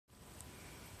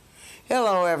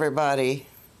Hello everybody.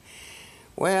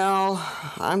 Well,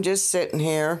 I'm just sitting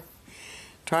here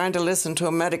trying to listen to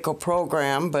a medical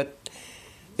program, but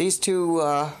these two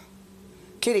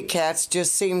kitty cats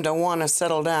just seem to want to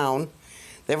settle down.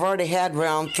 They've already had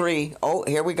round 3. Oh,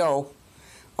 here we go.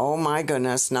 Oh my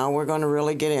goodness, now we're going to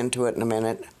really get into it in a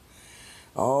minute.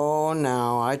 Oh,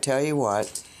 now, I tell you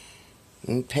what.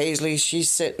 And Paisley, she's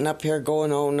sitting up here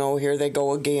going, oh no, here they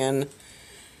go again.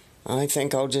 I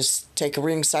think I'll just take a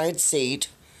ringside seat.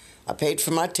 I paid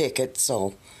for my ticket,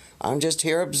 so I'm just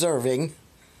here observing.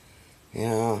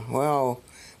 Yeah, well,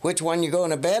 which one you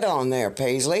going to bet on there,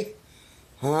 Paisley?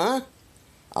 Huh?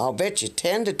 I'll bet you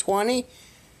 10 to 20.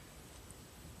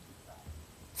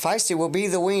 Feisty will be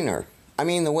the winner.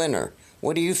 The winner.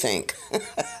 What do you think?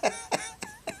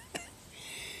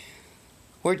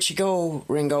 Where'd she go,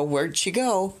 Ringo? Where'd she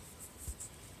go?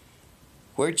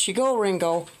 Where'd she go,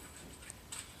 Ringo?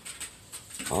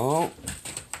 Oh,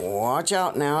 watch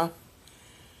out now.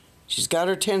 She's got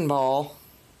her tin ball.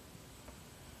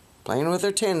 Playing with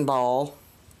her tin ball.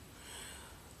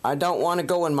 I don't want to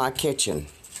go in my kitchen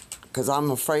because I'm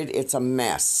afraid it's a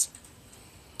mess.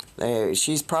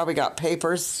 She's probably got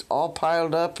papers all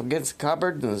piled up against the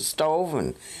cupboard and the stove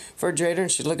and refrigerator,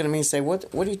 and she's looking at me and say,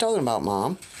 What are you talking about,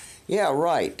 Mom? Yeah,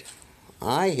 right.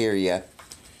 I hear you.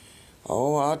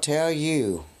 Oh, I'll tell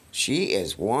you. She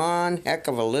is one heck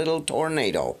of a little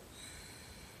tornado.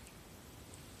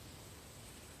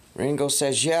 Ringo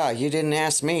says, yeah, you didn't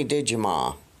ask me, did you,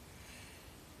 Ma?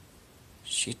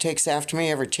 She takes after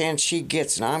me every chance she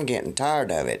gets, and I'm getting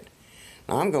tired of it.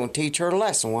 I'm going to teach her a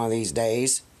lesson one of these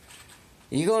days.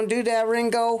 You going to do that,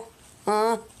 Ringo?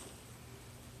 Huh?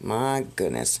 My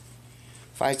goodness.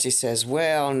 Feisty says,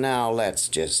 well, now let's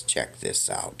just check this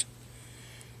out.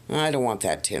 I don't want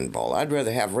that tin ball. I'd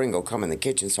rather have Ringo come in the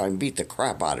kitchen so I can beat the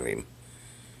crap out of him.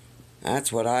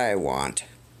 That's what I want.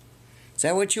 Is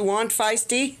that what you want,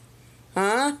 Feisty?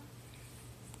 Huh?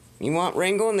 You want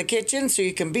Ringo in the kitchen so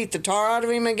you can beat the tar out of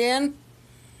him again?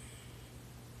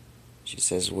 She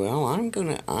says, well, I'm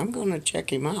gonna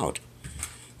check him out.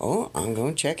 Oh, I'm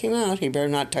gonna check him out. He better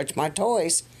not touch my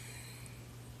toys.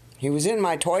 He was in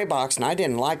my toy box and I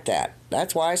didn't like that.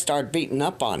 That's why I started beating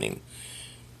up on him.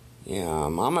 Yeah,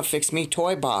 Mama fixed me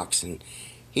toy box and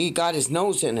he got his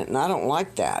nose in it and I don't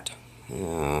like that.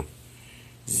 Yeah.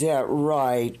 Is that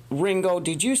right? Ringo,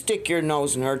 did you stick your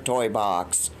nose in her toy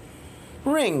box?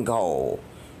 Ringo,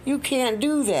 you can't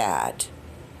do that.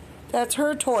 That's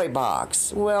her toy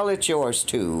box. Well, it's yours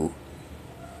too.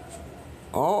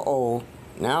 Uh-oh.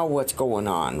 Now what's going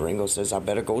on? Ringo says, I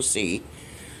better go see.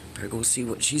 Better go see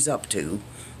what she's up to.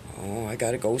 Oh, I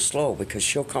gotta go slow because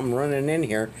she'll come running in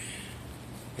here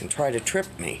and try to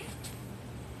trip me.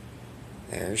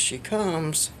 There she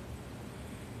comes.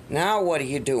 Now what are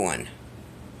you doing?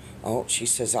 Oh, she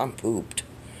says, I'm pooped.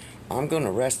 I'm going to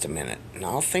rest a minute, and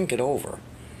I'll think it over.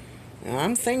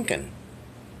 I'm thinking.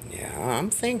 Yeah,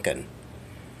 I'm thinking.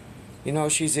 You know,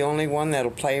 she's the only one that'll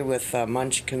play with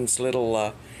Munchkin's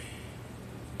little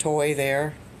toy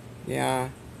there. Yeah,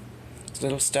 his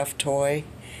little stuffed toy.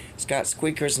 It's got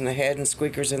squeakers in the head and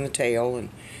squeakers in the tail, and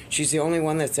she's the only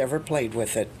one that's ever played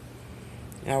with it.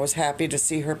 And I was happy to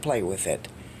see her play with it.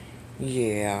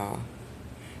 Yeah.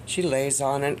 She lays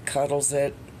on it, cuddles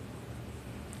it.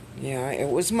 Yeah, it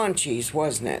was Munchie's,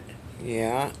 wasn't it?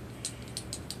 Yeah.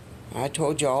 I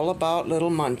told you all about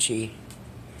little Munchie.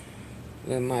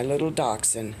 My little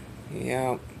dachshund.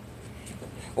 Yeah.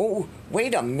 Oh,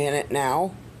 wait a minute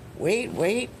now. Wait.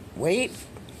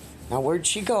 Now, where'd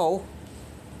she go?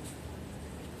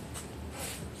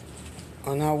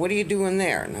 Oh, now, what are you doing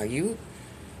there? Now, you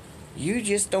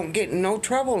just don't get in no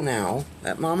trouble now.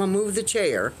 Let Mama move the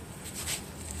chair.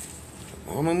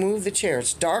 Mama, move the chair.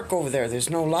 It's dark over there. There's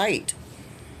no light.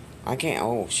 I can't.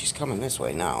 Oh, she's coming this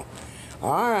way now.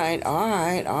 All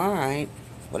right.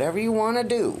 Whatever you want to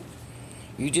do.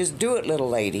 You just do it, little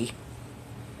lady.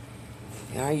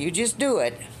 Yeah, you just do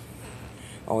it.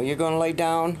 Oh, you're going to lay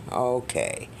down?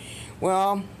 Okay.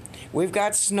 Well, we've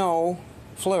got snow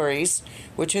flurries,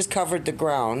 which has covered the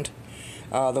ground.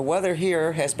 The weather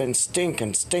here has been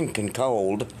stinking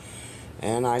cold.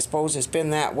 And I suppose it's been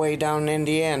that way down in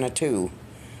Indiana, too.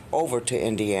 Over to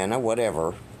Indiana,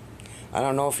 whatever. I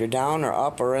don't know if you're down or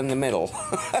up or in the middle.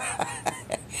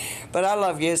 But I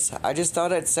love yous. I just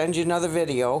thought I'd send you another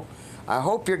video. I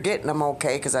hope you're getting them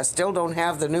okay, because I still don't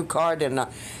have the new card in the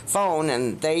phone,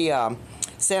 and they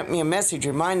sent me a message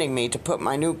reminding me to put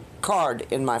my new card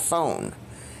in my phone.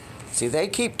 See, they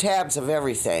keep tabs of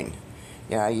everything.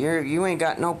 Yeah, you ain't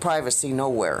got no privacy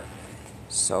nowhere.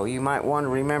 So you might want to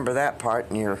remember that part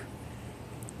in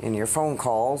your phone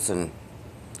calls and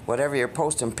whatever you're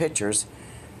posting pictures.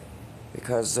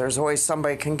 because there's always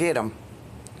somebody can get them.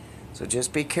 So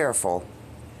just be careful.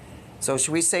 So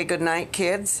should we say good night,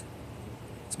 kids?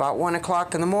 It's about 1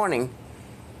 o'clock in the morning.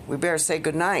 We better say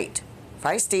good night.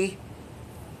 Feisty.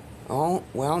 Oh,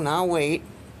 well, now wait.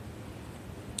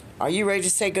 Are you ready to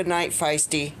say good night,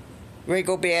 Feisty? You ready to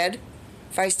go bed?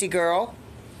 Feisty girl?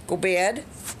 Go bed?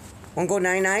 Want to go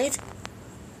night-night?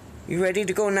 You ready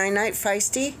to go night-night,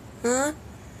 Feisty? Huh?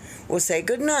 Well, say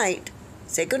good night.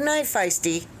 Say good night,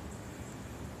 Feisty.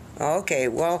 Okay,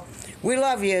 well, we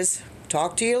love yous.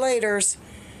 Talk to you laters.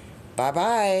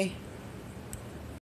 Bye-bye.